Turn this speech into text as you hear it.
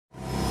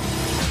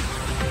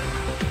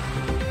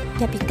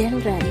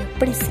Capital Radio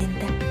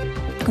presenta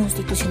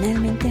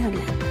Constitucionalmente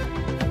Hablando.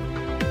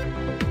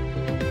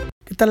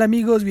 ¿Qué tal,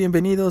 amigos?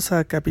 Bienvenidos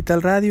a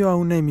Capital Radio, a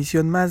una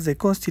emisión más de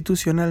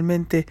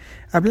Constitucionalmente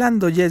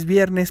Hablando. Ya es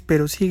viernes,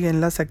 pero siguen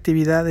las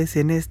actividades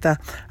en esta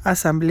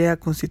Asamblea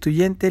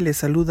Constituyente. Les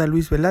saluda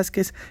Luis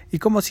Velázquez y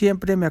como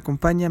siempre me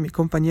acompaña mi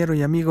compañero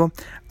y amigo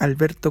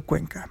Alberto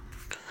Cuenca.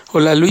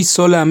 Hola Luis,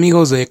 hola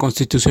amigos de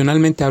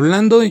Constitucionalmente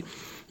Hablando.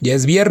 Ya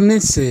es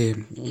viernes,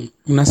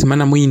 una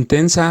semana muy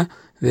intensa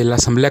de la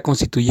Asamblea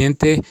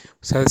Constituyente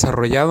se ha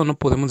desarrollado. No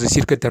podemos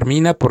decir que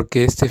termina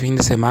porque este fin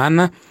de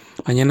semana,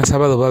 mañana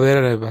sábado, va a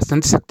haber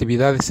bastantes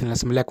actividades en la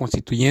Asamblea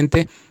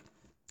Constituyente.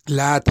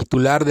 La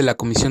titular de la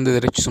Comisión de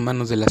Derechos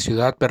Humanos de la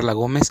ciudad, Perla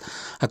Gómez,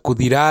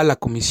 acudirá a la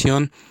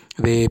Comisión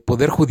de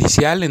Poder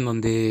Judicial, en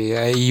donde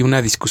hay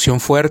una discusión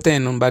fuerte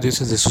en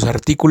varios de sus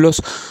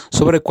artículos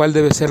sobre cuál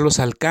deben ser los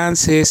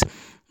alcances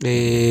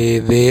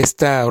de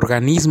este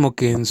organismo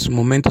que en su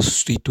momento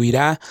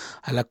sustituirá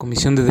a la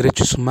Comisión de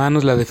Derechos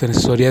Humanos, la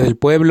Defensoría del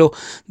Pueblo,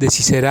 de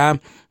si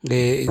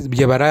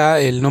llevará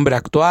el nombre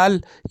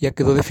actual. Ya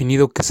quedó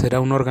definido que será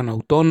un órgano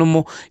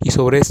autónomo, y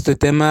sobre este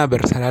tema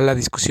versará la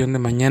discusión de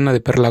mañana de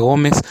Perla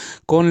Gómez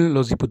con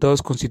los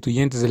diputados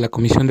constituyentes de la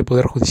Comisión de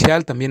Poder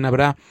Judicial. También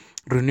habrá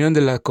reunión de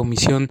la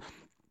Comisión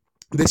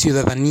de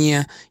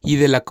Ciudadanía y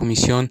de la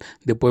Comisión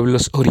de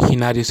Pueblos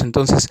Originarios.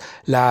 Entonces,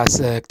 las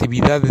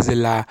actividades de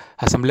la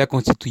Asamblea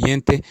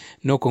Constituyente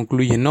no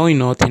concluyen hoy,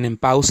 no tienen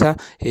pausa,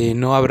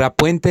 no habrá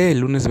puente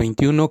el lunes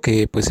 21,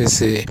 que pues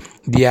es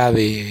día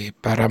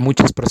para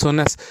muchas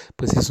personas,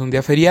 pues es un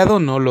día feriado.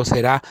 No lo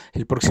será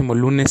el próximo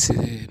lunes,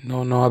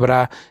 no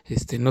habrá,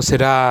 no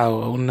será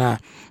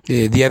una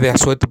día de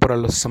asueto para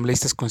los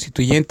asambleístas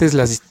constituyentes.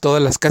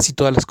 Casi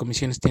todas las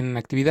comisiones tienen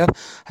actividad,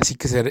 así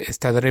que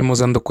estaremos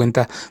dando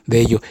cuenta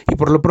de ello. Y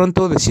por lo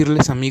pronto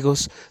decirles,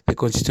 amigos de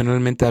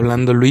Constitucionalmente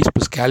Hablando, Luis,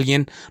 pues que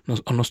alguien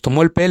nos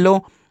tomó el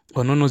pelo,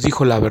 o no nos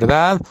dijo la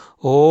verdad,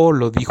 o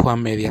lo dijo a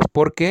medias.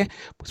 ¿Por qué?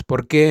 Pues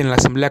porque en la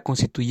Asamblea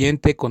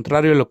Constituyente,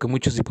 contrario a lo que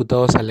muchos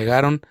diputados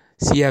alegaron,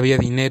 sí había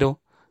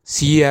dinero,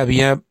 sí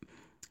había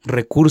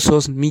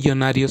recursos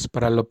millonarios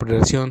para la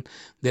operación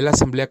de la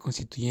Asamblea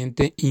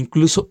Constituyente,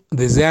 incluso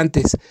desde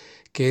antes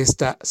que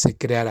ésta se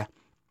creara.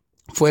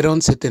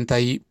 Fueron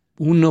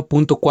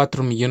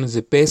 71.4 millones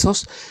de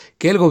pesos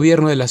que el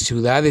gobierno de la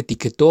ciudad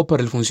etiquetó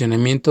para el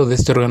funcionamiento de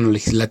este órgano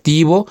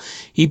legislativo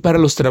y para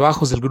los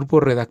trabajos del grupo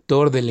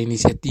redactor de la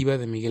iniciativa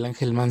de Miguel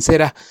Ángel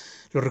Mancera.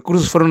 Los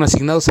recursos fueron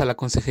asignados a la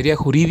Consejería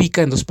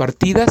Jurídica en dos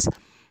partidas,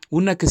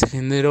 una que se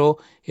generó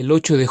el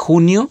 8 de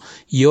junio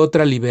y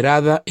otra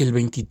liberada el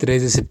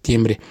 23 de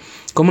septiembre.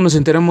 ¿Cómo nos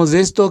enteramos de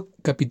esto?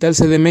 Capital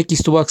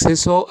CDMX tuvo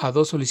acceso a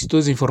dos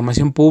solicitudes de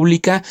información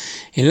pública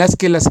en las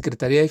que la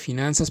Secretaría de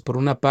Finanzas, por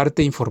una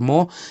parte,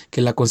 informó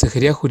que la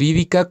Consejería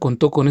Jurídica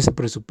contó con ese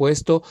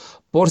presupuesto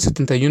por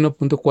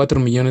 71.4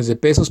 millones de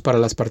pesos para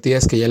las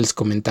partidas que ya les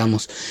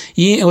comentamos,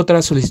 y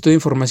otra solicitud de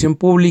información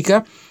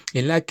pública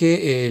en la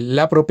que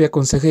la propia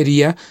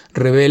Consejería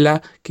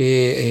revela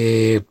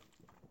que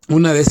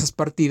una de esas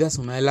partidas,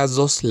 una de las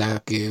dos,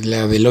 la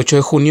del 8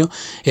 de junio,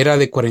 era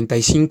de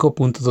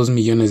 45.2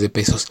 millones de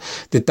pesos.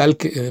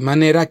 De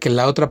manera que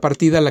la otra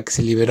partida, la que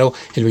se liberó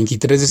el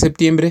 23 de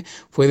septiembre,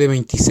 fue de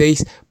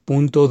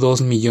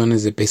 26.2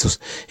 millones de pesos.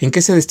 ¿En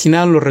qué se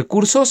destinaron los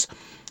recursos?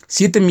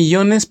 7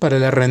 millones para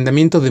el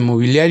arrendamiento de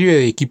mobiliario y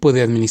de equipo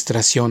de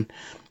administración.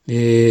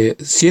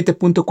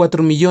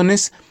 7.4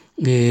 millones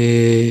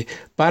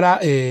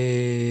para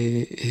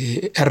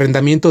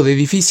arrendamiento de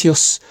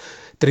edificios.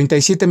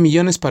 37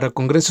 millones para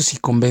congresos y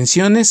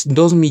convenciones,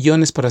 2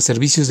 millones para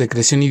servicios de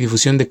creación y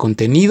difusión de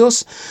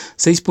contenidos,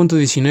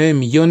 6.19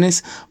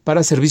 millones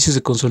para servicios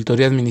de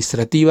consultoría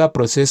administrativa,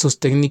 procesos,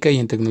 técnica y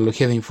en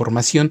tecnología de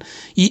información,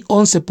 y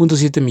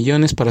 11.7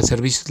 millones para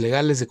servicios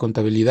legales de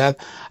contabilidad,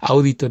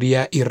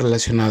 auditoría y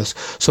relacionados.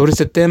 Sobre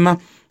este tema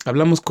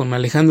hablamos con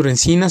Alejandro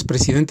Encinas,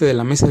 presidente de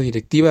la mesa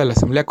directiva de la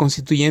Asamblea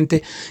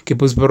Constituyente, que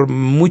pues por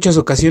muchas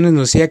ocasiones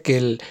nos decía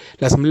que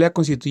la Asamblea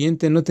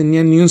Constituyente no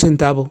tenía ni un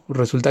centavo.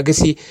 Resulta que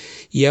sí,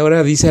 y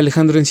ahora dice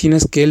Alejandro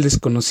Encinas que él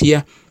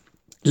desconocía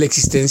la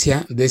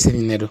existencia de ese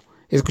dinero.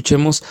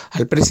 Escuchemos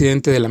al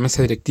presidente de la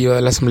mesa directiva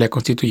de la Asamblea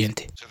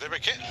Constituyente. ¿Se debe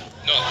qué?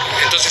 No,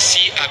 entonces sí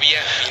había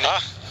dinero.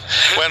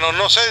 Bueno,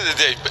 no sé,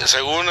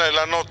 según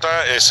la nota,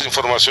 es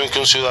información que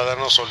un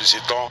ciudadano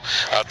solicitó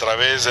a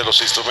través de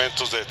los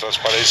instrumentos de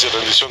transparencia y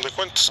rendición de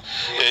cuentas.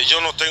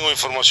 Yo no tengo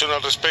información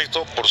al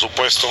respecto. Por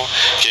supuesto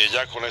que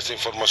ya con esta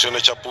información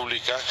hecha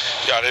pública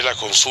haré la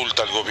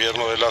consulta al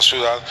gobierno de la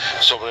ciudad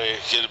sobre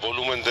el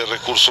volumen de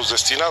recursos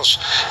destinados.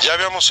 Ya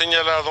habíamos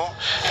señalado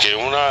que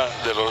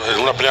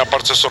una primera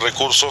parte de estos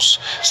recursos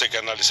se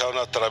canalizaron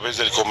a través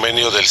del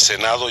convenio del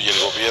Senado y el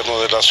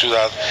gobierno de la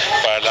ciudad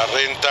para la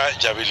renta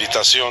y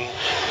habilitación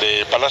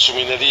de Palacio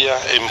Minería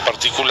en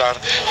particular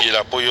y el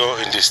apoyo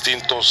en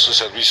distintos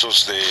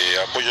servicios de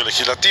apoyo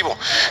legislativo.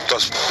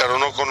 Entonces, pero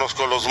no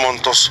conozco los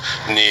montos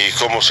ni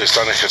cómo se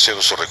están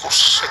ejerciendo esos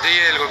recursos.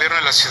 ¿El gobierno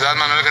de la ciudad,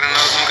 Manuel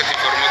Granados, nunca te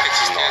informó que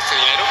existía este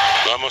dinero?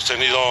 No hemos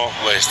tenido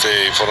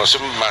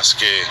información más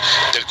que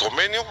del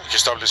convenio que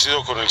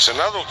establecido con el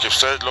Senado, que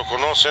ustedes lo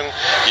conocen,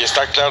 y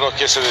está claro a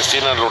qué se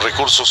destinan los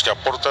recursos que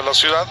aporta la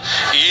ciudad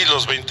y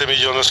los 20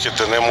 millones que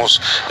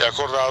tenemos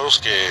acordados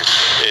que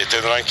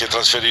tendrán que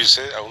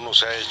transferirse, aún no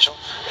se ha hecho,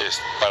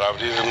 para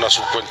abrir una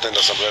subcuenta en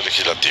la Asamblea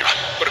Legislativa.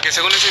 Porque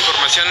según esa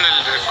información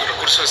el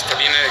recurso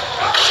viene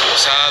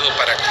usado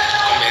para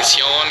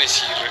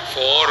convenciones y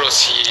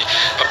foros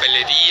y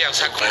papelería, o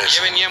sea, como que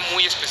ya venía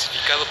muy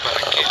especificado para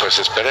que... Pues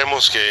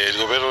esperemos que el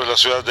gobierno de la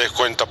ciudad dé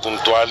cuenta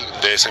puntual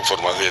de esa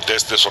información, de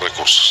esos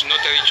recursos. ¿No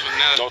te ha dicho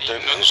nada?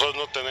 Nosotros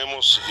no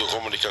tenemos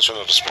comunicación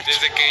al respecto.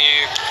 ¿Desde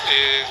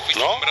que fuiste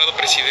nombrado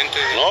presidente?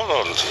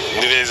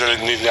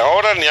 Ni de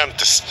ahora ni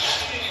antes.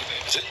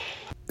 ¿Sí?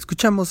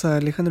 Escuchamos a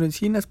Alejandro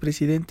Encinas,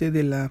 presidente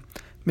de la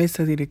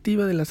mesa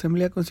directiva de la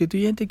Asamblea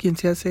Constituyente, quien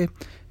se hace,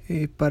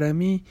 para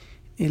mí,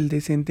 el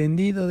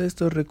desentendido de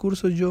estos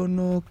recursos. Yo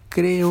no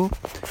creo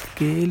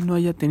que él no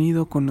haya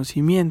tenido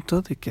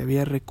conocimiento de que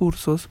había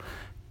recursos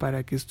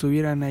para que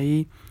estuvieran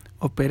ahí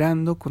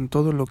operando con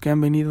todo lo que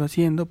han venido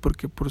haciendo,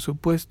 porque por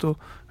supuesto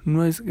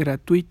no es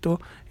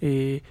gratuito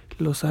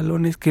los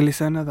salones que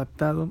les han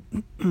adaptado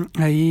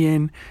ahí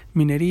en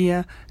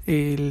Minería,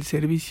 el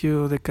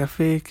servicio de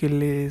café que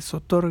les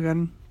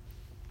otorgan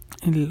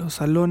en los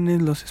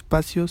salones, los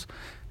espacios,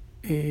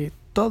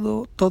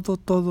 todo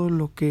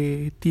lo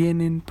que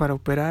tienen para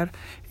operar,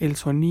 el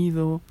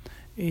sonido,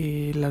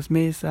 las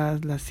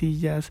mesas, las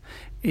sillas,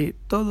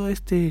 todo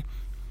este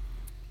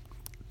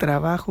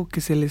trabajo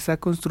que se les ha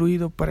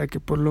construido para que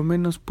por lo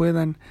menos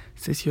puedan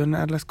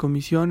sesionar las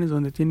comisiones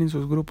donde tienen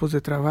sus grupos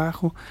de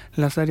trabajo,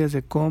 las áreas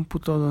de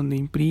cómputo donde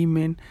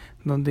imprimen,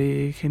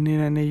 donde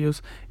generan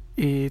ellos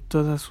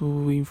toda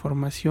su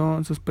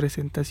información, sus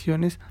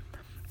presentaciones,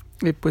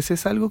 pues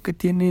es algo que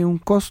tiene un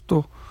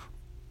costo,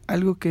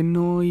 algo que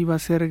no iba a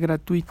ser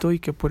gratuito y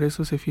que por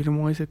eso se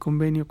firmó ese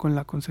convenio con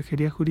la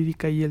Consejería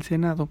Jurídica y el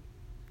Senado,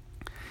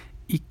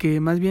 y que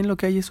más bien lo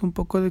que hay es un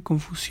poco de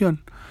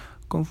confusión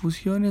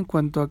en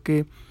cuanto a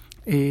que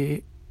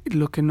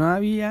lo que no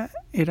había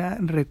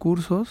eran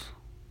recursos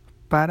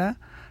para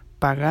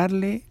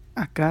pagarle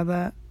a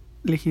cada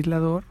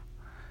legislador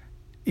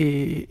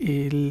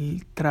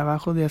el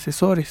trabajo de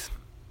asesores,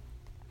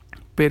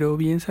 pero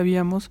bien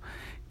sabíamos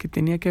que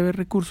tenía que haber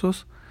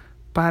recursos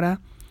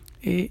para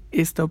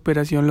esta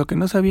operación. Lo que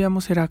no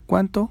sabíamos era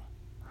cuánto,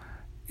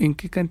 en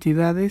qué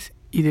cantidades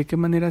y de qué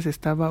manera se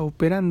estaba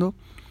operando,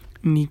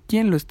 ni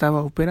quién lo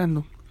estaba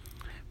operando.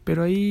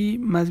 Pero ahí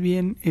más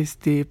bien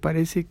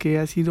parece que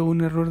ha sido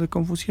un error de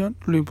confusión.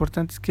 Lo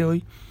importante es que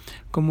hoy,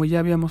 como ya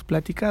habíamos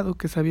platicado,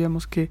 que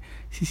sabíamos que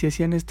si se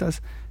hacían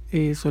estas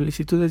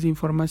solicitudes de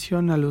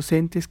información a los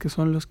entes que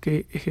son los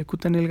que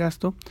ejecutan el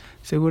gasto,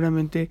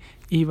 seguramente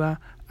iba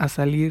a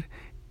salir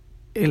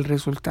el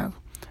resultado.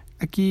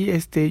 Aquí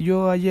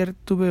yo ayer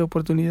tuve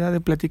oportunidad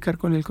de platicar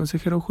con el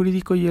consejero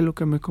jurídico y él lo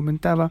que me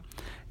comentaba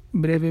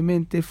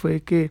brevemente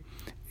fue que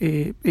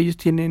ellos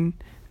tienen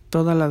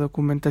toda la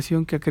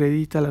documentación que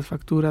acredita las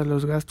facturas,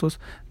 los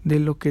gastos de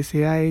lo que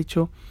se ha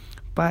hecho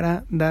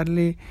para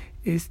darle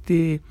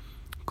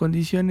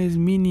condiciones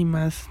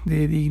mínimas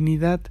de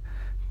dignidad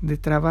de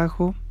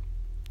trabajo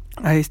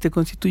a este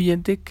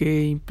constituyente,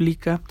 que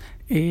implica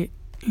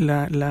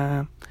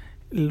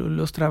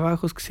los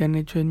trabajos que se han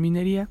hecho en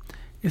minería.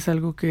 Es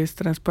algo que es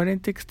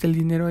transparente, que está el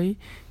dinero ahí,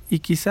 y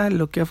quizá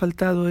lo que ha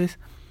faltado es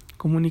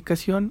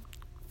comunicación,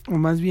 o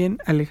más bien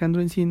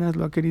Alejandro Encinas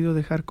lo ha querido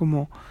dejar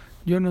como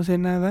yo no sé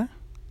nada,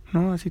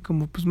 ¿no? Así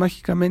como pues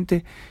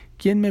mágicamente,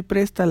 ¿quién me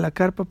presta la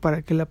carpa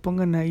para que la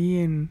pongan ahí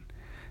en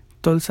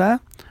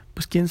Tolsá?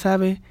 Pues quién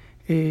sabe,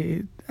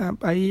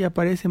 ahí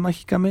aparece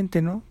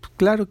mágicamente, ¿no? Pues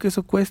claro que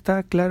eso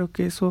cuesta, claro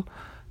que eso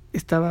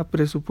estaba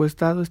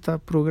presupuestado, estaba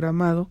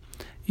programado,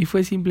 y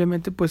fue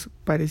simplemente pues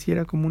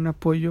pareciera como un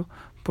apoyo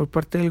por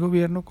parte del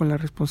gobierno con la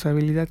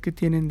responsabilidad que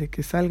tienen de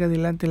que salga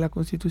adelante la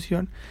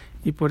Constitución,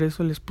 y por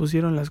eso les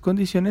pusieron las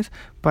condiciones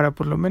para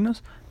por lo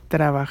menos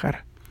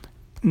trabajar,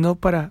 no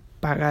para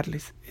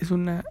pagarles. Es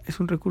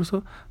un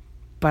recurso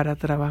para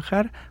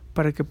trabajar,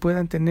 para que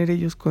puedan tener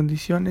ellos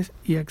condiciones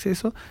y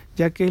acceso,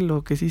 ya que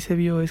lo que sí se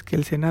vio es que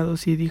el Senado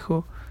sí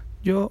dijo: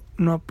 yo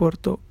no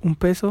aporto un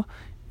peso,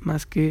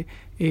 más que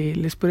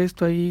les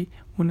presto ahí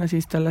unas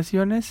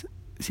instalaciones,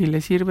 si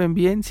les sirven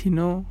bien, si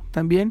no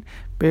también,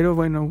 pero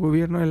bueno, el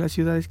gobierno de la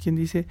ciudad es quien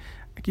dice: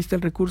 aquí está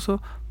el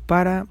recurso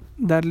para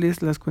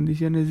darles las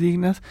condiciones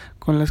dignas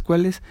con las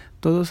cuales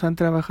todos han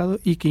trabajado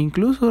y que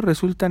incluso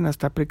resultan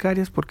hasta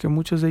precarias, porque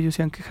muchos de ellos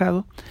se han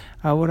quejado.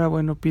 Ahora,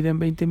 bueno, piden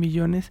 20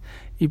 millones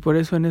y por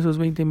eso en esos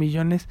 20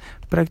 millones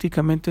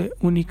prácticamente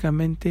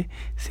únicamente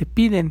se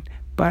piden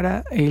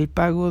para el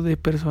pago de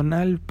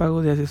personal,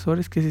 pago de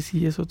asesores, que ese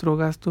sí es otro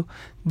gasto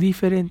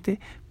diferente,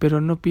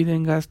 pero no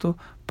piden gasto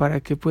para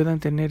que puedan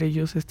tener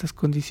ellos estas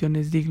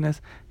condiciones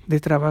dignas de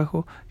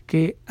trabajo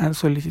que han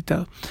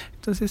solicitado.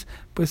 Entonces,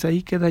 pues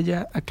ahí queda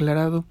ya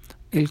aclarado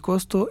el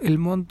costo, el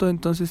monto.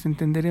 Entonces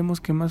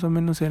entenderemos que más o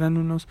menos serán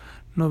unos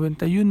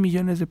 91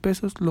 millones de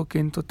pesos, lo que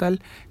en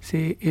total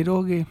se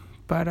erogue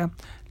para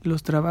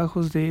los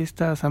trabajos de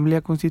esta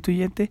Asamblea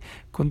Constituyente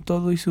con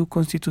todo y su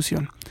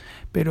constitución.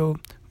 Pero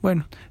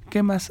bueno,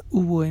 ¿qué más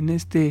hubo en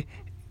este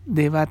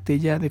debate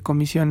ya de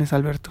comisiones,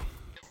 Alberto?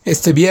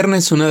 Este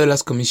viernes una de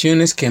las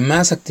comisiones que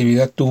más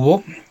actividad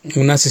tuvo,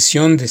 una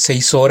sesión de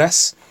 6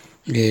 horas,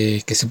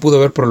 que se pudo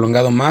haber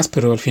prolongado más,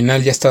 pero al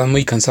final ya estaban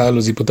muy cansados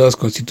los diputados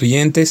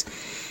constituyentes,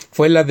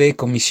 fue la de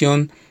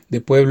Comisión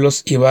de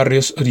Pueblos y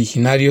Barrios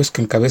Originarios,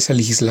 que encabeza el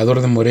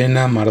legislador de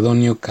Morena,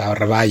 Mardonio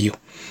Carballo.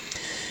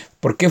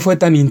 ¿Por qué fue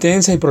tan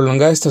intensa y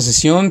prolongada esta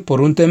sesión?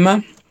 Por un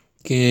tema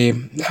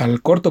que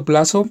al corto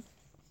plazo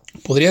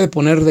podría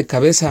poner de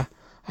cabeza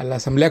a la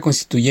Asamblea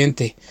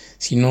Constituyente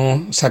si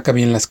no saca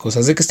bien las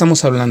cosas. ¿De qué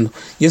estamos hablando?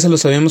 Ya se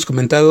los habíamos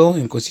comentado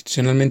en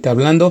Constitucionalmente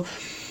Hablando.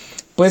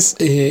 Pues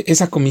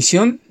esa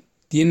comisión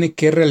tiene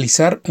que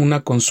realizar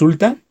una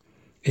consulta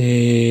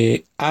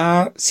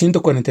a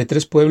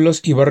 143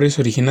 pueblos y barrios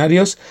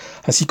originarios,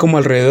 así como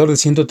alrededor de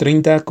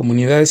 130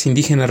 comunidades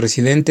indígenas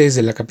residentes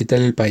de la capital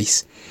del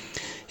país.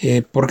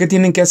 ¿Por qué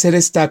tienen que hacer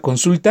esta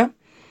consulta?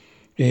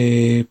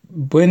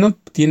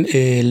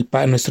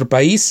 Nuestro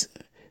país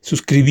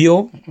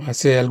suscribió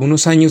hace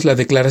algunos años la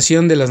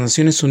Declaración de las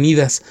Naciones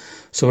Unidas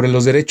sobre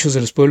los Derechos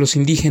de los Pueblos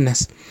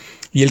Indígenas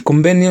y el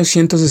Convenio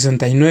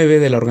 169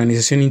 de la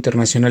Organización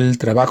Internacional del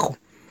Trabajo.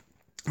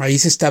 Ahí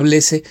se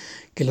establece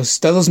que los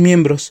Estados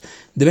miembros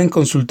deben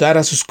consultar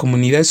a sus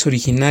comunidades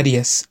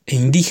originarias e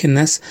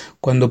indígenas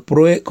cuando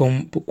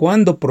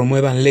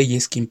promuevan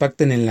leyes que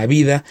impacten en la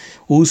vida,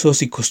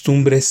 usos y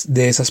costumbres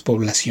de esas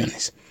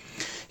poblaciones.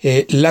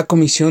 La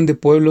Comisión de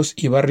Pueblos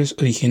y Barrios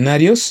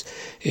Originarios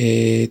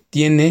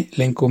tiene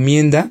la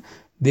encomienda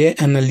de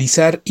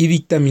analizar y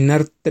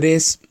dictaminar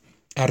 3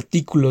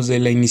 artículos de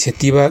la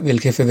iniciativa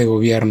del jefe de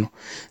gobierno,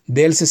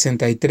 del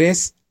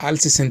 63 al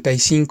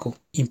 65,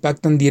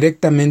 impactan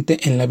directamente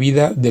en la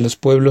vida de los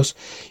pueblos,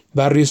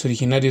 barrios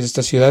originarios de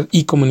esta ciudad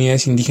y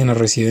comunidades indígenas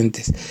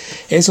residentes.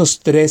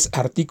 Esos 3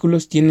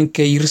 artículos tienen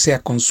que irse a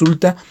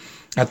consulta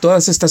a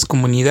todas estas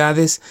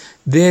comunidades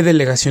de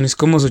delegaciones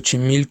como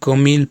Xochimilco,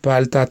 Milpa,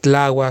 Alta,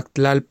 Tláhuac,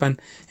 Tlalpan,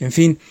 en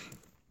fin,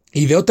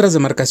 y de otras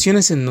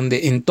demarcaciones en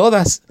donde en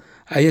todas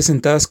hay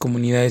asentadas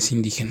comunidades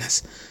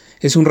indígenas.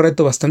 Es un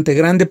reto bastante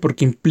grande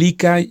porque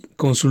implica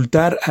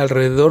consultar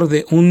alrededor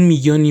de 1,5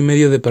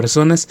 millones de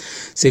personas,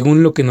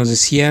 según lo que nos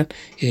decía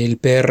el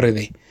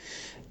PRD.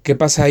 ¿Qué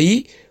pasa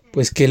ahí?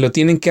 Pues que lo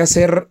tienen que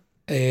hacer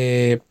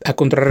a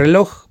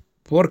contrarreloj,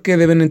 porque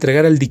deben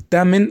entregar el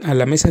dictamen a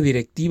la mesa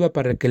directiva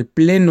para que el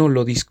pleno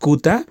lo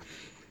discuta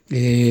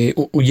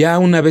ya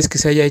una vez que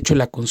se haya hecho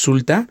la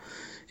consulta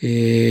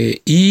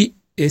y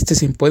este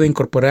se puede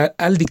incorporar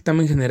al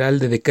dictamen general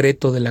de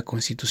decreto de la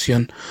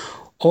Constitución.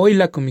 Hoy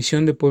la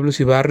Comisión de Pueblos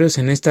y Barrios,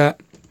 en esta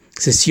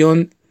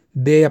sesión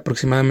de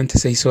aproximadamente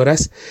 6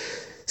 horas,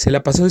 se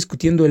la pasó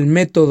discutiendo el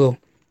método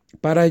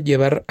para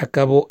llevar a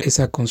cabo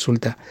esa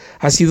consulta.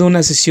 Ha sido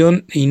una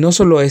sesión, y no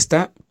solo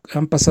esta,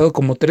 han pasado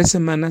como 3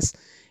 semanas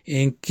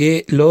en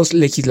que los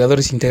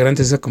legisladores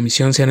integrantes de esa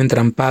comisión se han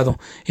entrampado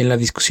en la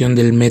discusión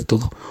del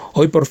método.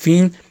 Hoy por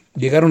fin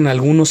llegaron a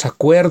algunos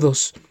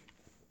acuerdos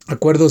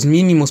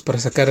mínimos para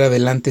sacar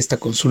adelante esta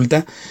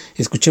consulta.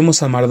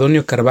 Escuchemos a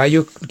Mardonio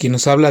Carballo, quien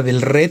nos habla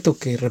del reto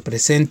que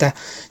representa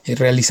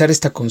realizar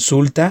esta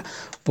consulta,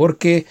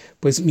 porque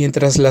pues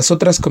mientras las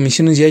otras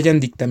comisiones ya hayan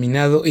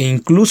dictaminado e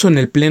incluso en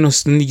el pleno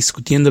están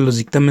discutiendo los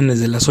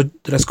dictámenes de las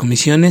otras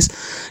comisiones,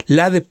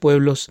 la de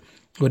pueblos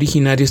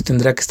originarios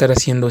tendrá que estar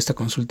haciendo esta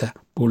consulta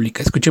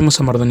pública. Escuchemos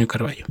a Mardonio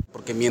Carballo.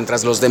 Porque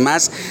mientras los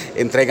demás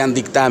entregan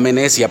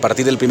dictámenes y a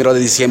partir del 1 de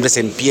diciembre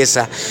se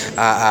empieza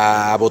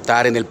a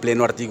votar en el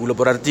pleno artículo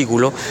por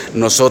artículo,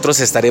 nosotros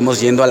estaremos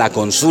yendo a la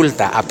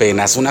consulta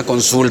apenas, una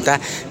consulta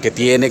que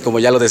tiene, como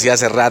ya lo decía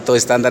hace rato,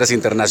 estándares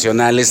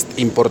internacionales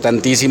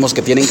importantísimos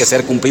que tienen que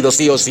ser cumplidos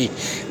sí o sí.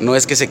 No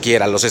es que se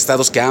quiera. Los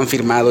estados que han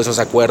firmado esos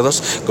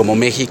acuerdos, como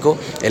México,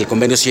 el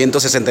convenio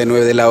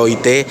 169 de la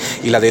OIT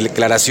y la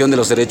Declaración de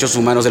los Derechos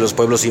Humanos de los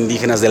Pueblos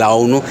Indígenas de la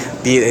ONU,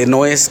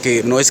 no es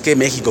que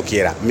México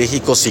quiera,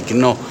 México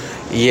signó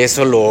y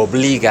eso lo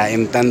obliga.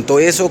 En tanto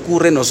eso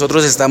ocurre,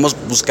 nosotros estamos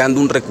buscando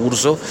un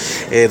recurso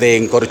de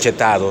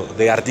encorchetado,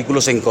 de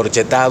artículos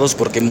encorchetados,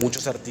 porque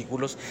muchos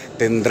artículos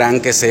tendrán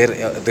que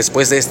ser,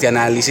 después de este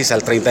análisis,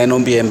 al 30 de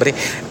noviembre,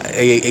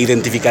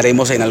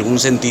 identificaremos en algún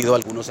sentido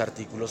algunos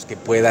artículos que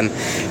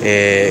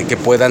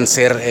puedan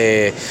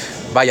ser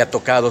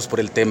tocados por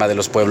el tema de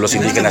los pueblos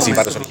indígenas y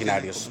barrios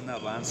originarios. Un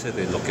avance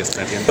de lo que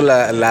está viendo.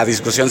 La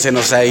discusión se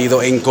nos ha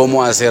ido en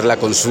cómo hacer la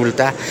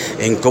consulta,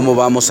 en cómo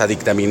vamos a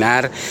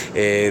dictaminar.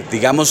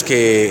 Digamos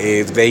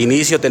que de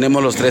inicio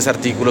tenemos los 3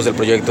 artículos del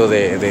proyecto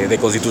de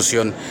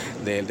constitución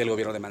del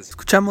gobierno de Mancera.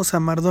 Escuchamos a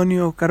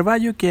Mardonio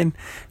Carballo, quien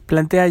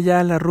plantea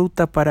ya la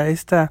ruta para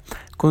esta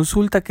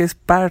consulta, que es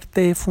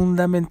parte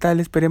fundamental.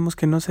 Esperemos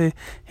que no se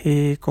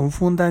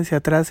confundan, se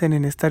atrasen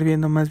en estar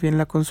viendo más bien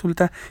la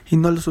consulta y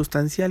no lo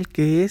sustancial,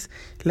 que es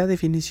la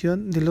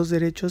definición de los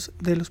derechos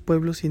de los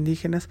pueblos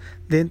indígenas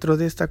dentro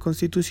de esta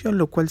constitución,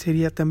 lo cual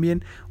sería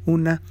también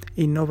una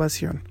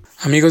innovación.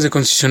 Amigos de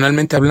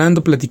Constitucionalmente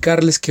Hablando,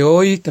 platicarles que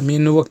hoy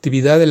también hubo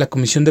actividad de la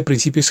Comisión de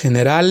Principios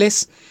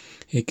Generales,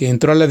 que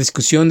entró a la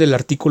discusión del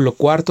artículo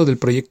 4 del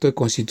proyecto de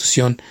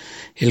Constitución,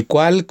 el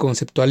cual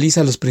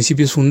conceptualiza los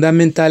principios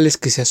fundamentales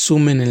que se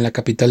asumen en la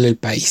capital del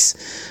país.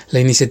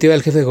 La iniciativa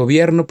del jefe de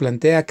gobierno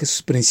plantea que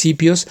sus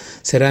principios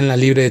serán la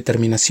libre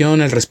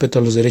determinación, el respeto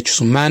a los derechos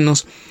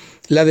humanos,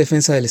 la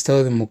defensa del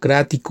Estado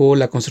democrático,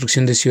 la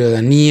construcción de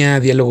ciudadanía,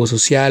 diálogo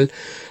social,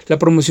 la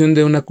promoción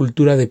de una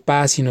cultura de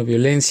paz y no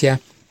violencia,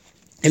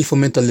 el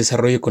fomento al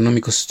desarrollo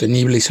económico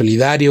sostenible y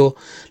solidario,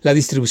 la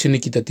distribución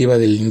equitativa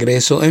del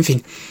ingreso, en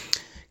fin.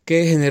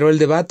 ¿Qué generó el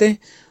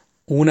debate?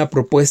 Una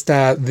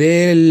propuesta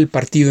del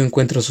Partido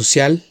Encuentro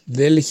Social,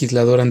 del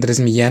legislador Andrés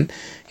Millán,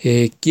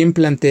 quien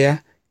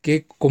plantea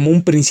que como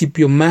un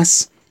principio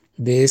más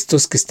de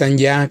estos que están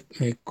ya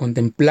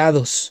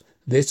contemplados,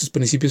 de estos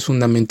principios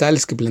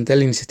fundamentales que plantea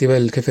la iniciativa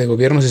del jefe de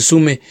gobierno, se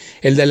sume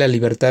el de la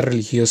libertad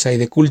religiosa y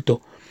de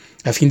culto,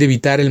 a fin de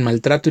evitar el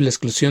maltrato y la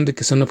exclusión de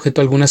que son objeto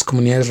algunas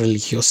comunidades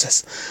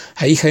religiosas.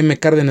 Ahí Jaime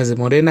Cárdenas de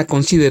Morena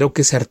consideró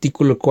que ese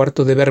artículo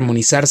 4 debe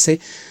armonizarse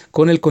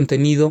con el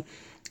contenido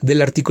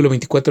del artículo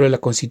 24 de la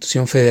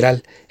Constitución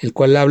Federal, el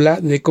cual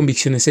habla de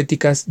convicciones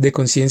éticas, de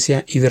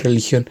conciencia y de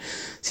religión.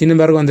 Sin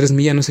embargo, Andrés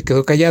Millán no se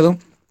quedó callado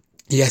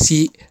y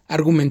así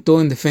argumentó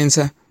en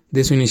defensa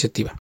de su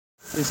iniciativa.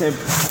 Se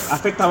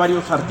afecta a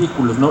varios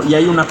artículos, ¿no? Y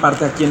hay una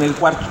parte aquí en el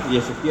cuarto, y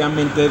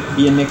efectivamente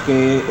viene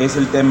que es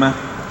el tema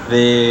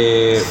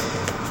de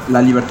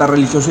la libertad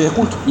religiosa y de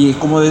culto. Y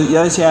como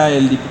ya decía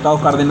el diputado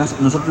Cárdenas,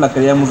 nosotros la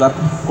queríamos dar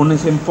con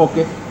ese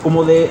enfoque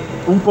como de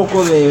un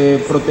poco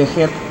de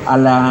proteger a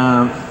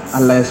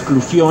la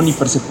exclusión y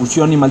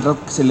persecución y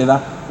maltrato que se le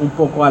da un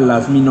poco a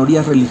las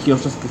minorías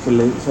religiosas que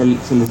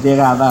se les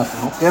llega a dar,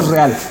 ¿no? Que es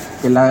real,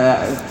 que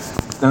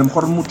a lo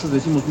mejor muchos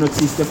decimos no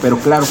existe, pero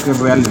claro que es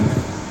real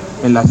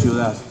en la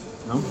ciudad,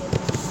 ¿no?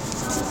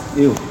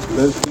 Digo,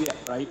 entonces,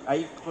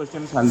 hay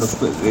cuestiones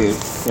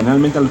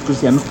generalmente a los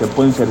cristianos que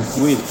pueden ser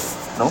excluidos,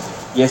 ¿no?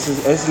 Y esa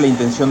es la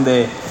intención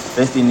de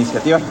esta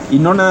iniciativa. Y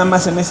no nada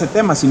más en ese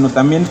tema, sino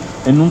también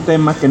en un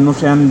tema que no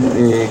sean,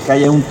 que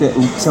haya que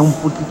sea un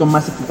poquito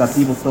más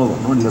equitativo todo,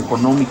 ¿no? En lo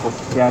económico,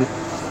 social.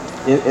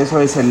 Eso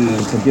es el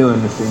sentido de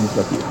nuestra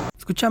iniciativa.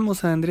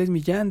 Escuchamos a Andrés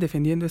Millán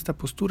defendiendo esta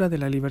postura de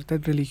la libertad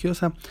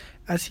religiosa.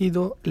 Ha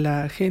sido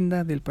la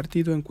agenda del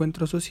Partido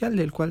Encuentro Social,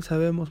 del cual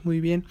sabemos muy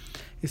bien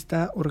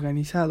está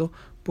organizado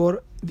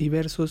por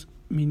diversos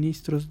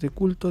ministros de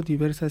culto,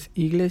 diversas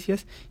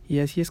iglesias, y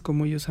así es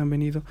como ellos han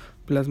venido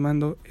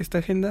plasmando esta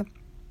agenda.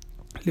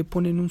 Le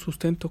ponen un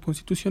sustento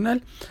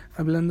constitucional,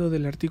 hablando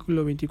del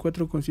artículo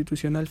 24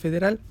 constitucional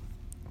federal.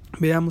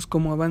 Veamos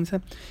cómo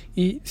avanza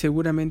y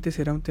seguramente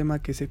será un tema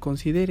que se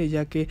considere,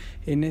 ya que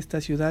en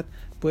esta ciudad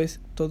pues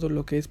todo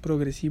lo que es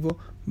progresivo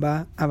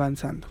va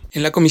avanzando.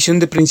 En la Comisión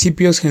de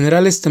Principios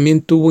Generales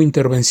también tuvo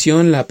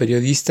intervención la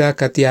periodista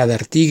Katia de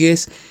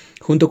Artigues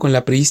junto con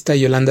la priista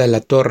Yolanda de la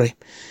Torre.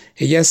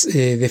 Ellas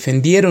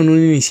defendieron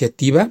una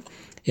iniciativa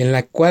en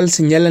la cual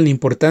señalan la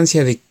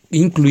importancia de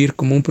incluir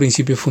como un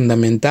principio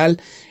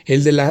fundamental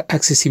el de la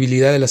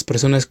accesibilidad de las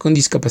personas con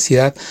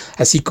discapacidad,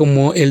 así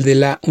como el de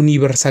la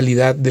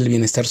universalidad del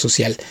bienestar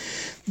social.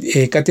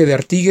 Katia de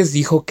Artigues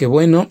dijo que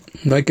no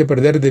hay que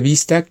perder de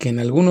vista que en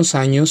algunos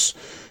años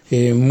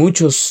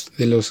muchos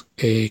de los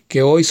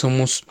que hoy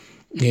somos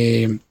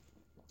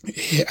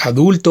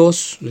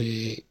adultos,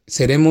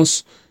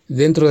 seremos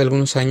dentro de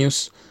algunos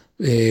años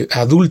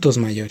adultos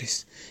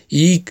mayores,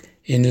 y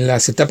en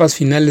las etapas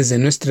finales de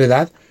nuestra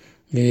edad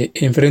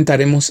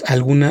enfrentaremos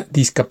alguna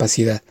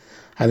discapacidad.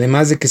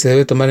 Además de que se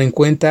debe tomar en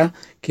cuenta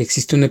que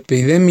existe una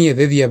epidemia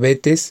de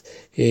diabetes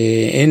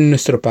en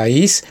nuestro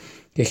país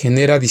que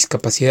genera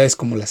discapacidades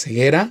como la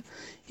ceguera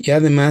y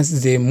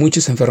además de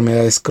muchas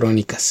enfermedades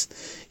crónicas.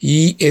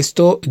 Y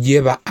esto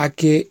lleva a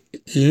que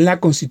en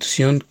la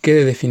Constitución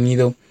quede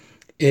definido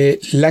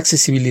la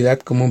accesibilidad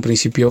como un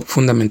principio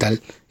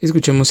fundamental.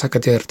 Escuchemos a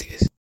Katia de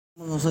Artigues.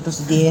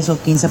 Nosotros 10 o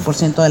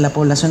 15% de la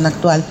población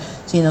actual,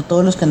 sino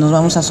todos los que nos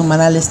vamos a sumar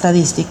a la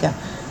estadística,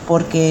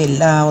 porque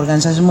la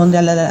Organización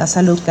Mundial de la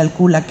Salud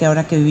calcula que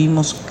ahora que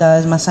vivimos cada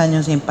vez más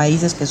años y en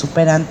países que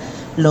superan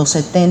los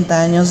 70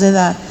 años de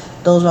edad,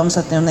 todos vamos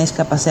a tener una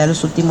discapacidad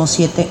los últimos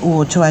 7 u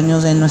 8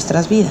 años de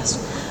nuestras vidas.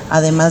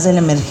 Además de la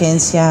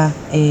emergencia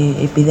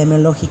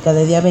epidemiológica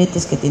de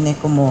diabetes, que tiene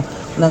como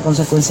una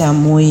consecuencia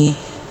muy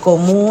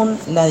común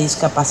la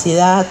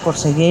discapacidad por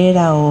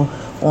ceguera o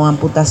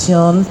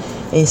amputación,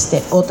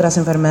 otras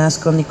enfermedades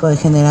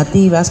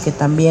crónico-degenerativas que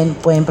también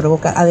pueden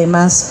provocar,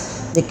 además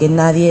de que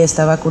nadie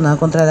está vacunado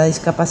contra la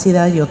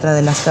discapacidad, y otra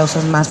de las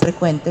causas más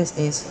frecuentes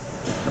es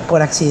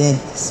por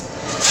accidentes.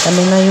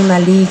 También hay una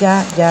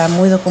liga ya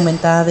muy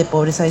documentada de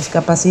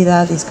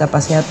pobreza-discapacidad,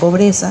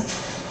 discapacidad-pobreza,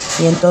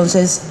 y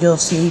entonces yo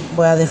sí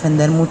voy a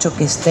defender mucho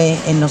que esté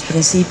en los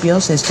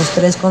principios estos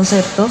 3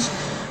 conceptos,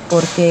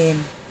 porque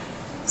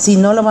si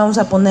no lo vamos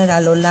a poner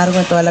a lo largo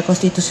de toda la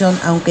Constitución,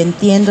 aunque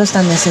entiendo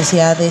esta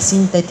necesidad de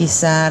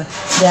sintetizar,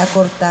 de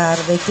acortar,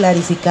 de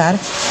clarificar,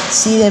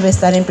 sí debe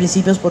estar en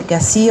principios, porque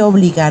así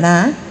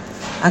obligará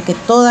a que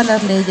todas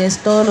las leyes,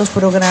 todos los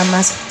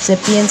programas se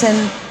piensen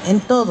en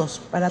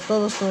todos, para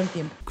todos, todo el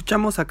tiempo.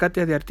 Escuchamos a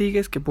Katia de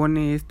Artigues, que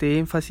pone este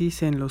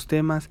énfasis en los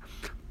temas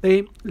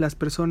de las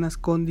personas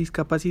con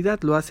discapacidad.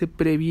 Lo hace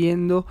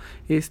previendo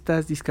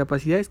estas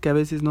discapacidades que a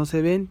veces no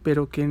se ven,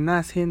 pero que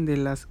nacen de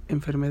las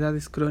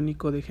enfermedades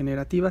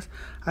crónico-degenerativas,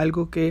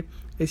 algo que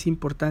es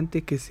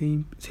importante que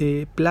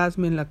se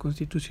plasme en la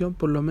Constitución,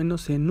 por lo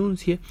menos se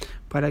enuncie,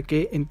 para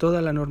que en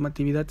toda la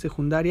normatividad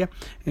secundaria,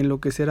 en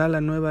lo que será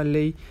la nueva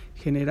Ley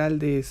General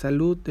de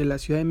Salud de la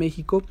Ciudad de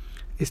México,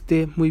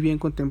 esté muy bien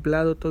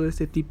contemplado todo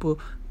este tipo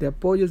de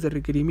apoyos, de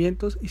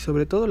requerimientos y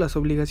sobre todo las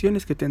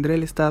obligaciones que tendrá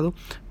el Estado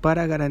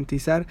para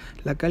garantizar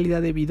la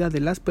calidad de vida de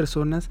las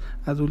personas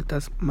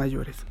adultas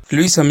mayores.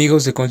 Luis,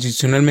 amigos de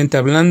Constitucionalmente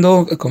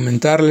Hablando,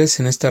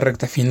 comentarles en esta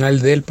recta final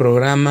del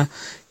programa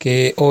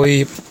que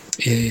hoy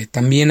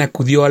también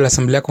acudió a la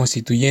Asamblea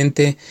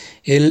Constituyente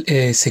el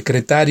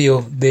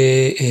secretario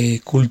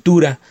de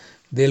Cultura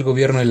del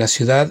Gobierno de la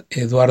Ciudad,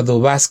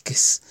 Eduardo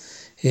Vázquez.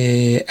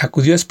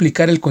 Acudió a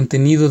explicar el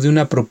contenido de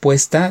una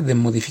propuesta de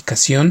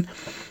modificación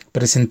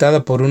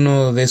presentada por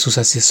uno de sus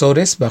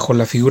asesores bajo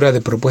la figura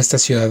de propuesta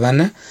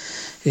ciudadana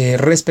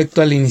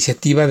respecto a la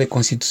iniciativa de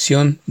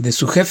constitución de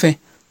su jefe,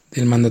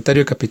 del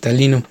mandatario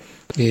capitalino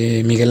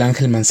Miguel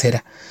Ángel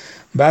Mancera.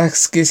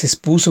 Vázquez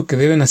expuso que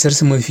deben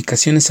hacerse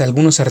modificaciones a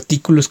algunos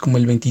artículos como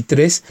el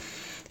 23,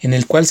 en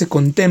el cual se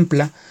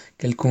contempla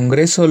que el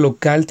Congreso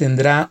local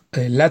tendrá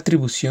la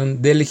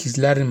atribución de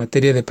legislar en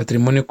materia de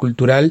patrimonio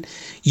cultural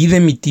y de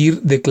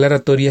emitir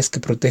declaratorias que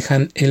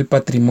protejan el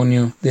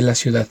patrimonio de la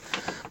ciudad.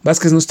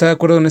 Vázquez no está de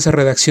acuerdo en esa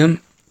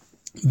redacción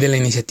de la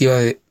iniciativa,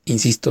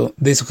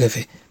 de su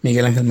jefe,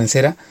 Miguel Ángel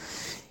Mancera,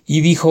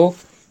 y dijo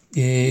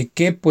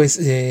que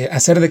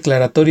hacer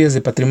declaratorias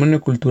de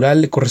patrimonio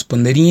cultural le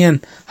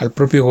corresponderían al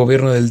propio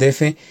gobierno del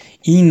DF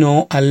y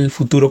no al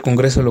futuro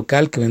Congreso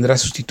local que vendrá a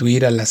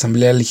sustituir a la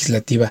Asamblea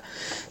Legislativa.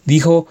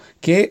 Dijo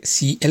que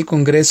si el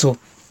Congreso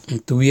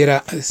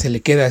se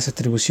le queda esa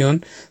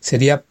atribución,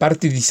 sería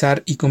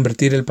partidizar y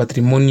convertir el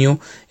patrimonio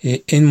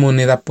en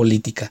moneda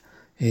política.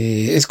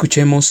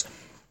 Escuchemos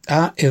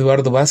a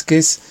Eduardo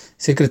Vázquez,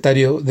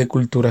 secretario de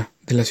Cultura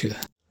de la ciudad.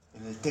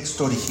 En el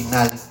texto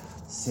original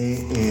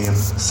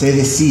se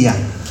decía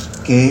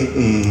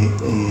que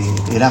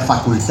era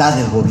facultad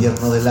del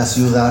gobierno de la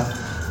ciudad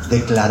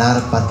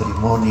declarar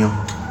patrimonio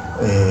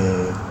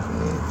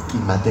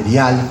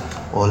inmaterial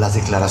o las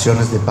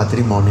declaraciones de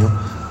patrimonio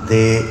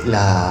de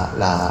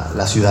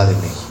la Ciudad de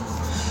México.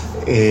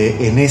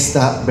 En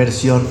esta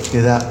versión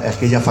queda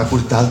aquella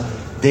facultad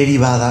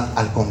derivada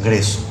al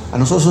Congreso. A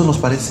nosotros nos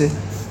parece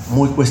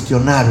muy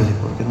cuestionable,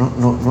 porque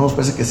no nos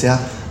parece que sea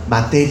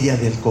materia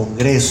del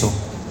Congreso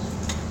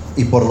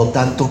y por lo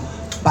tanto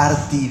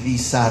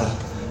partidizar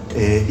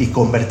y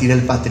convertir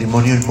el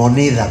patrimonio en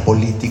moneda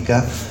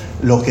política,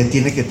 lo que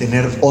tiene que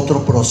tener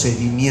otro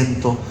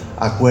procedimiento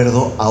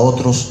acuerdo a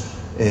otros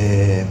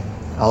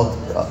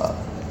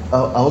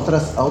a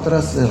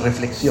otras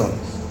reflexiones,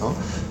 ¿no?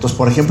 Entonces,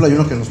 por ejemplo, hay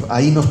uno que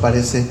ahí nos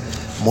parece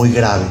muy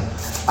grave.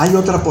 Hay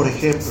otra, por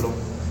ejemplo,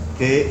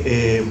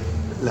 que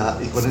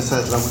y con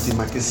esa es la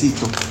última que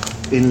cito,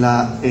 en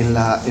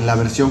la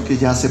versión que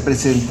ya se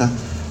presenta,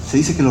 se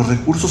dice que los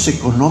recursos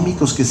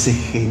económicos que se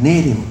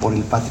generen por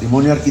el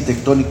patrimonio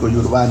arquitectónico y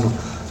urbano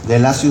de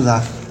la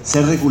ciudad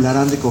se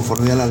regularán de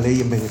conformidad a la ley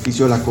en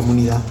beneficio de la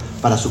comunidad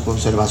para su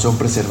conservación,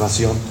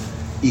 preservación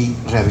y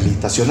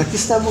rehabilitación. Aquí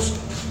estamos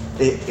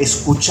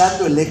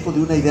escuchando el eco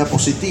de una idea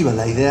positiva,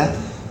 la idea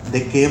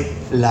de que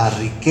la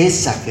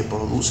riqueza que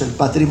produce el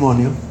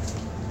patrimonio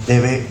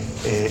debe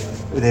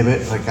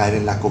recaer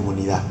en la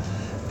comunidad.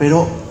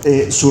 Pero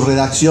su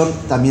redacción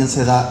también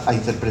se da a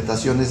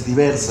interpretaciones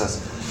diversas,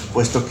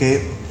 puesto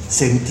que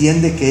se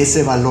entiende que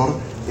ese valor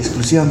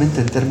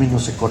exclusivamente en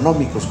términos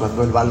económicos,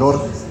 cuando el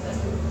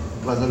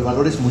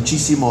valor es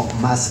muchísimo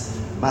más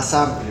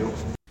amplio.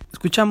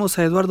 Escuchamos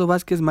a Eduardo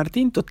Vázquez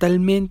Martín,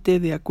 totalmente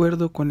de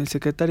acuerdo con el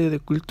secretario de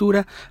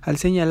Cultura, al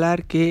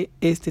señalar que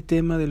este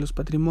tema de los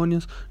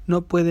patrimonios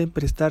no pueden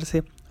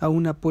prestarse a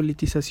una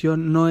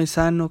politización. No es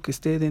sano que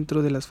esté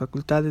dentro de las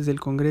facultades del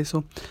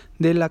Congreso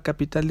de la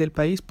capital del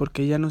país,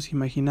 porque ya nos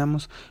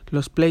imaginamos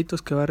los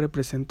pleitos que va a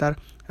representar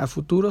a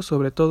futuro,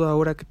 sobre todo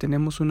ahora que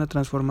tenemos una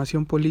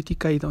transformación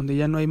política y donde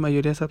ya no hay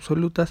mayorías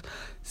absolutas.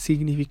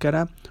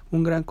 Significará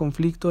un gran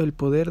conflicto el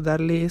poder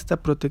darle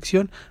esta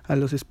protección a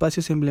los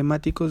espacios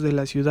emblemáticos de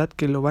la ciudad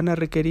que lo van a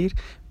requerir,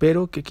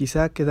 pero que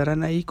quizá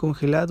quedarán ahí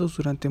congelados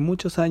durante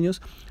muchos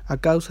años a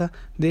causa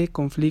de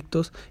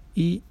conflictos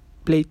y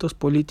pleitos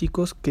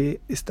políticos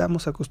que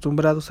estamos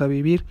acostumbrados a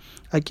vivir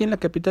aquí en la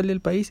capital del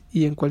país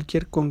y en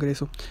cualquier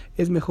congreso.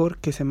 Es mejor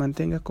que se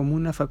mantenga como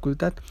una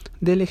facultad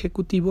del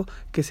Ejecutivo,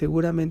 que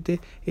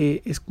seguramente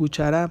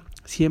escuchará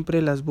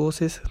siempre las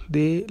voces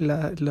de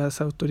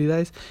las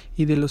autoridades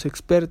y de los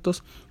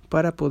expertos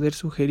para poder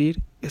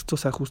sugerir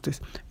estos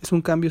ajustes. Es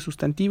un cambio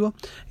sustantivo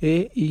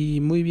y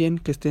muy bien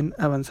que estén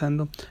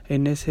avanzando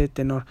en ese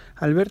tenor.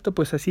 Alberto,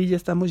 pues así ya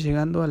estamos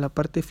llegando a la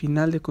parte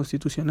final de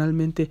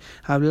Constitucionalmente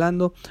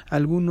Hablando.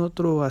 ¿Algún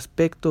otro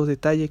aspecto,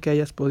 detalle que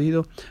hayas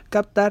podido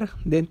captar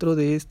dentro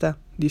de esta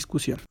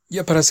discusión?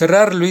 Ya para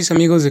cerrar, Luis,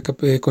 amigos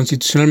de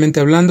Constitucionalmente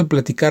Hablando,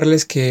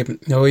 platicarles que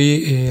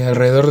hoy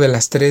alrededor de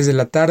las 3 de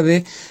la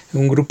tarde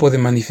un grupo de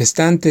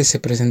manifestantes se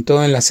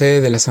presentó en la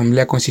sede de la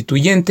Asamblea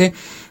Constituyente,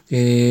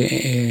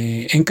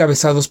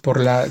 encabezados por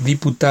la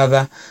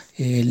diputada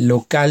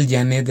local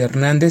Janet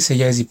Hernández.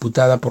 Ella es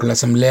diputada por la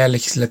Asamblea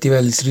Legislativa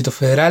del Distrito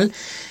Federal.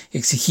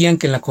 Exigían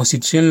que en la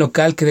Constitución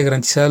local quede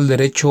garantizado el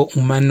derecho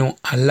humano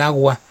al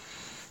agua.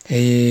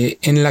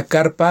 En la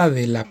carpa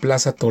de la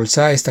Plaza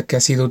Tolsá, esta que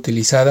ha sido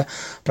utilizada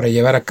para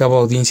llevar a cabo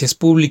audiencias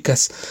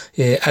públicas,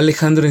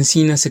 Alejandro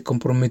Encinas se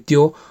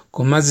comprometió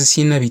con más de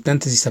 100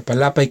 habitantes de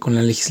Iztapalapa y con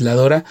la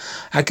legisladora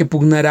a que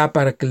pugnará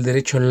para que el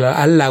derecho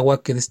al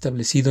agua quede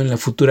establecido en la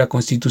futura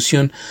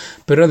Constitución,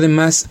 pero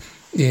además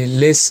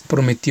les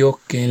prometió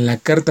que en la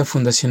Carta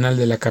Fundacional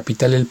de la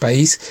capital del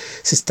país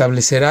se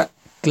establecerá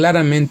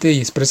claramente y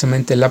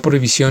expresamente la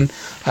prohibición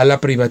a la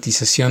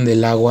privatización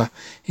del agua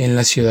en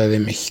la Ciudad de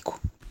México.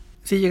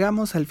 Si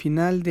llegamos al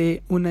final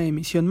de una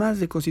emisión más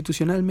de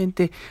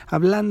Constitucionalmente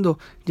Hablando.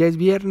 Ya es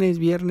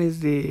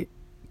viernes de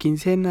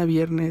quincena,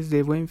 viernes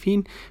de Buen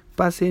Fin.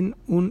 Pasen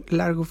un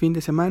largo fin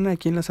de semana.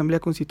 Aquí en la Asamblea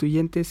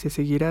Constituyente se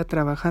seguirá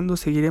trabajando,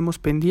 seguiremos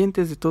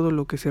pendientes de todo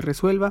lo que se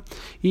resuelva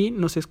y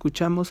nos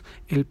escuchamos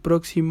el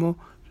próximo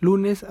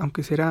lunes,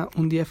 aunque será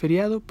un día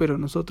feriado, pero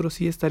nosotros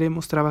sí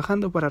estaremos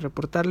trabajando para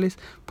reportarles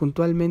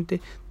puntualmente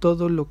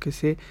todo lo que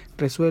se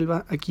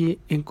resuelva aquí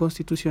en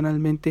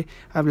Constitucionalmente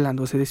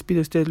Hablando. Se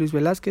despide usted, Luis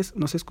Velázquez.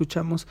 Nos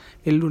escuchamos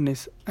el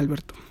lunes,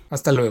 Alberto.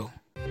 Hasta luego.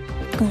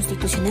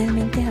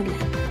 Constitucionalmente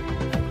Hablando.